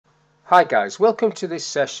Hi guys, welcome to this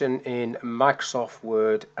session in Microsoft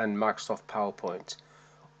Word and Microsoft PowerPoint.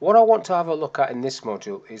 What I want to have a look at in this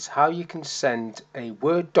module is how you can send a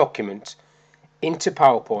Word document into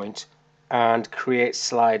PowerPoint and create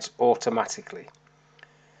slides automatically.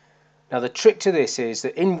 Now the trick to this is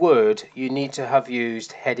that in Word you need to have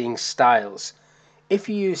used heading styles. If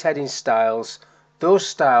you use heading styles, those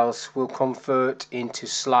styles will convert into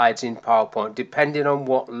slides in PowerPoint depending on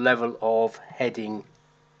what level of heading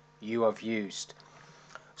you have used.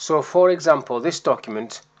 So for example, this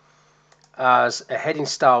document has a heading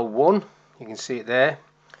style 1, you can see it there.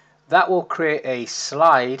 That will create a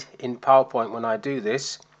slide in PowerPoint when I do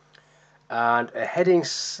this, and a heading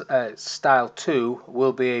style 2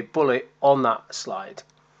 will be a bullet on that slide.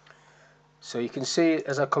 So you can see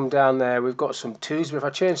as I come down there we've got some 2s, but if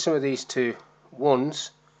I change some of these to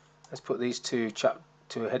 1s, let's put these to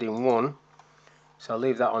heading 1. So I'll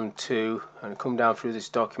leave that on 2 and come down through this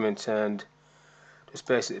document and just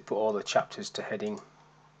basically put all the chapters to heading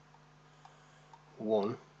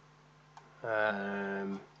 1.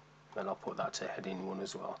 And I'll put that to heading 1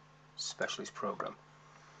 as well. Specialist program.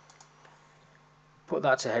 Put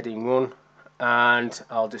that to heading 1 and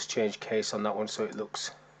I'll just change case on that one so it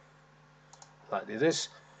looks like this.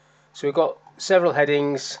 So we've got several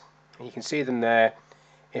headings and you can see them there.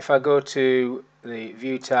 If I go to the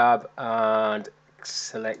View tab and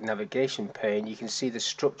select Navigation pane, you can see the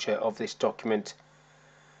structure of this document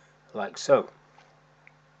like so.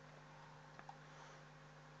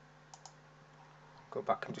 Go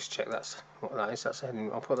back and just check that's what that is. That's a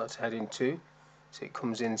heading. I'll put that to heading 2, so it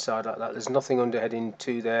comes inside like that. There's nothing under heading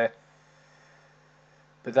 2 there,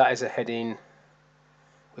 but that is a heading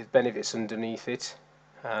with benefits underneath it.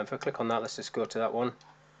 If I click on that, let's just go to that one.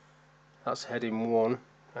 That's heading 1,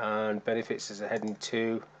 and benefits is a heading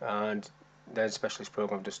 2, and then specialist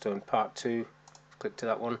program I've just done part 2. Click to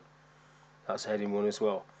that one. That's heading 1 as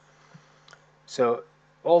well. So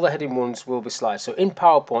all the heading 1s will be slides. So in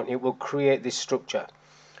PowerPoint it will create this structure.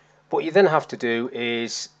 What you then have to do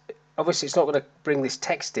is, obviously it's not going to bring this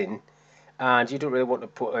text in, and you don't really want to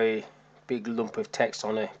put a big lump of text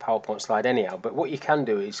on a PowerPoint slide anyhow, but what you can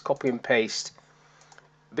do is copy and paste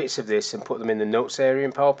bits of this and put them in the notes area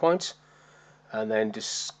in PowerPoint, and then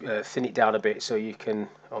just thin it down a bit so you can,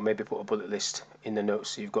 or maybe put a bullet list in the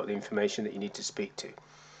notes so you've got the information that you need to speak to.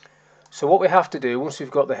 So what we have to do once we've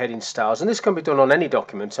got the heading styles, and this can be done on any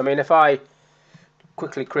document. I mean, if I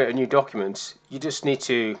quickly create a new document, you just need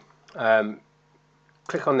to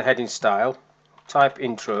click on the heading style, type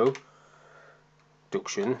introduction,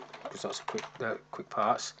 because that's a quick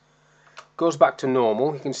pass. Goes back to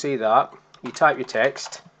normal, you can see that. You type your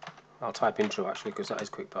text. I'll type intro actually because that is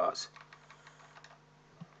quick pass.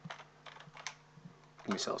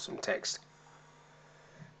 Give myself some text.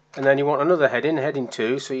 And then you want another heading, heading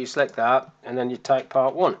 2, so you select that and then you type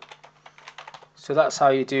part 1. So that's how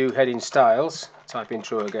you do heading styles. Type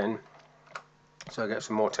intro again so I get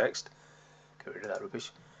some more text. Get rid of that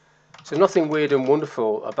rubbish. So nothing weird and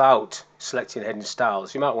wonderful about selecting heading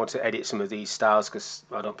styles. You might want to edit some of these styles because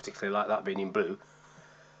I don't particularly like that being in blue.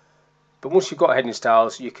 But once you've got heading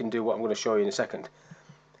styles, you can do what I'm going to show you in a second.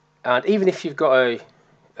 And even if you've got a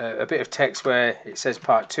bit of text where it says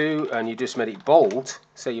part 2 and you just made it bold,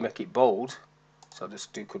 say you make it bold, so I'll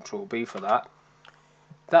just do Control B for that.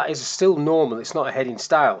 That is still normal, it's not a heading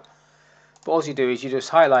style. But all you do is you just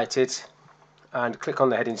highlight it and click on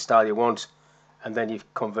the heading style you want, and then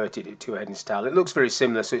you've converted it to a heading style. It looks very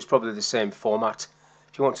similar, so it's probably the same format.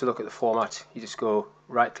 If you want to look at the format, you just go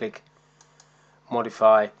right click,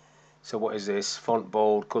 modify. So what is this? Font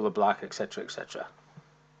bold, color black, etc., etc.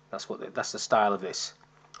 That's the style of this,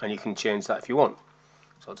 and you can change that if you want.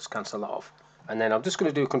 So I'll just cancel that off, and then I'm just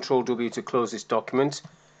going to do Control W to close this document.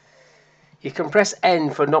 You can press N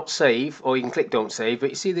for not save, or you can click don't save, but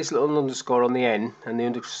you see this little underscore on the N and the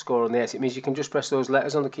underscore on the S. It means you can just press those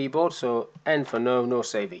letters on the keyboard. So N for no, no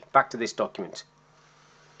saving. Back to this document.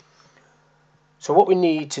 So what we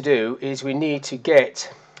need to do is we need to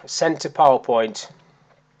get send to PowerPoint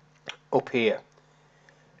up here.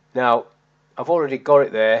 Now I've already got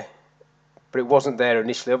it there, but it wasn't there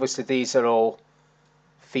initially. Obviously these are all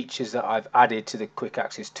features that I've added to the quick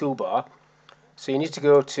access toolbar. So you need to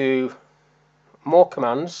go to more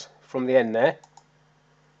commands from the end there,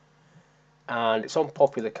 and it's on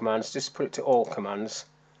popular commands. Just put it to all commands,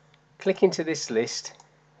 click into this list,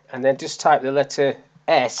 and then just type the letter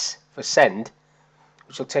S for send,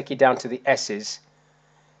 which will take you down to the S's,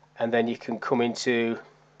 and then you can come into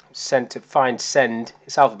send to find send.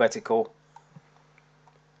 It's alphabetical.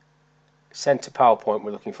 Send to PowerPoint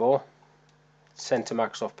we're looking for. Send to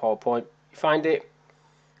Microsoft PowerPoint. You find it,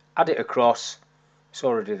 add it across. It's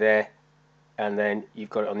already there. and then you've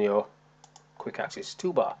got it on your quick access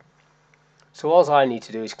toolbar. So all I need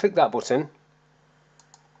to do is click that button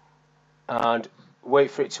and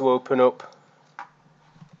wait for it to open up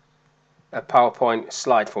a PowerPoint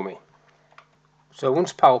slide for me. So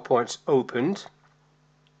once PowerPoint's opened,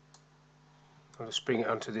 I'll just bring it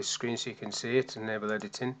onto this screen so you can see it, enable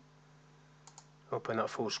editing, open that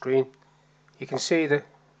full screen. You can see the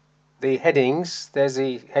headings. There's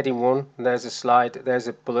the heading 1, there's a slide, there's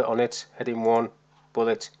a bullet on it, heading 1,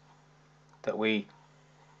 bullet, that we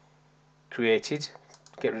created.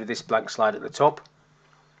 Get rid of this blank slide at the top.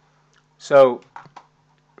 So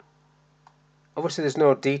obviously there's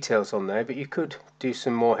no details on there, but you could do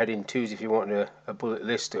some more heading 2s if you want a bullet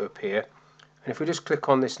list to appear. And if we just click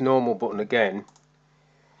on this normal button again,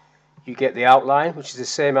 you get the outline, which is the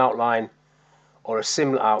same outline or a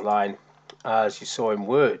similar outline as you saw in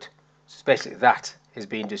Word. So basically that is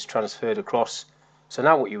being just transferred across. So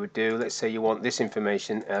now what you would do, let's say you want this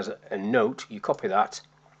information as a note, you copy that,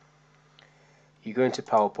 you go into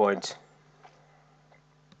PowerPoint,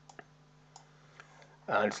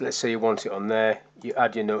 and let's say you want it on there, you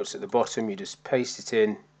add your notes at the bottom, you just paste it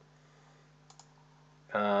in,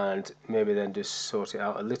 and maybe then just sort it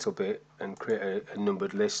out a little bit and create a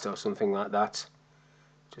numbered list or something like that.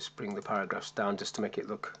 Just bring the paragraphs down just to make it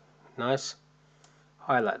look nice.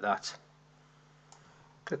 Highlight that,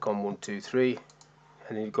 click on 1, 2, 3,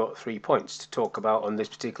 and then you've got 3 points to talk about on this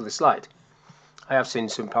particular slide. I have seen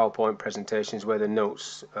some PowerPoint presentations where the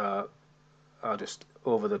notes are just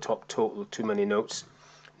over the top, total too many notes.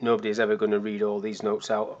 Nobody is ever going to read all these notes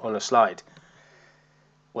out on a slide.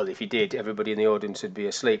 Well, if you did, everybody in the audience would be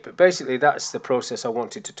asleep. But basically that's the process I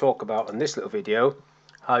wanted to talk about in this little video,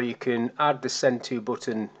 how you can add the Send To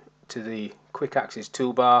button to the quick access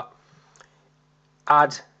toolbar,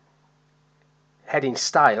 add heading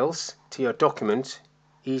styles to your document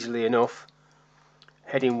easily enough.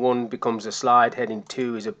 Heading 1 becomes a slide, heading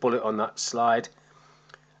 2 is a bullet on that slide,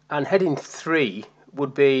 and heading 3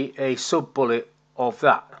 would be a sub-bullet of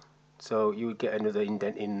that. So you would get another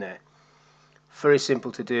indent in there. Very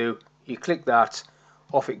simple to do. You click that,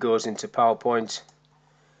 off it goes into PowerPoint,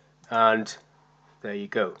 and there you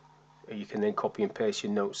go. You can then copy and paste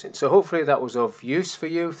your notes in. So hopefully that was of use for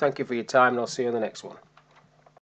you. Thank you for your time, and I'll see you on the next one.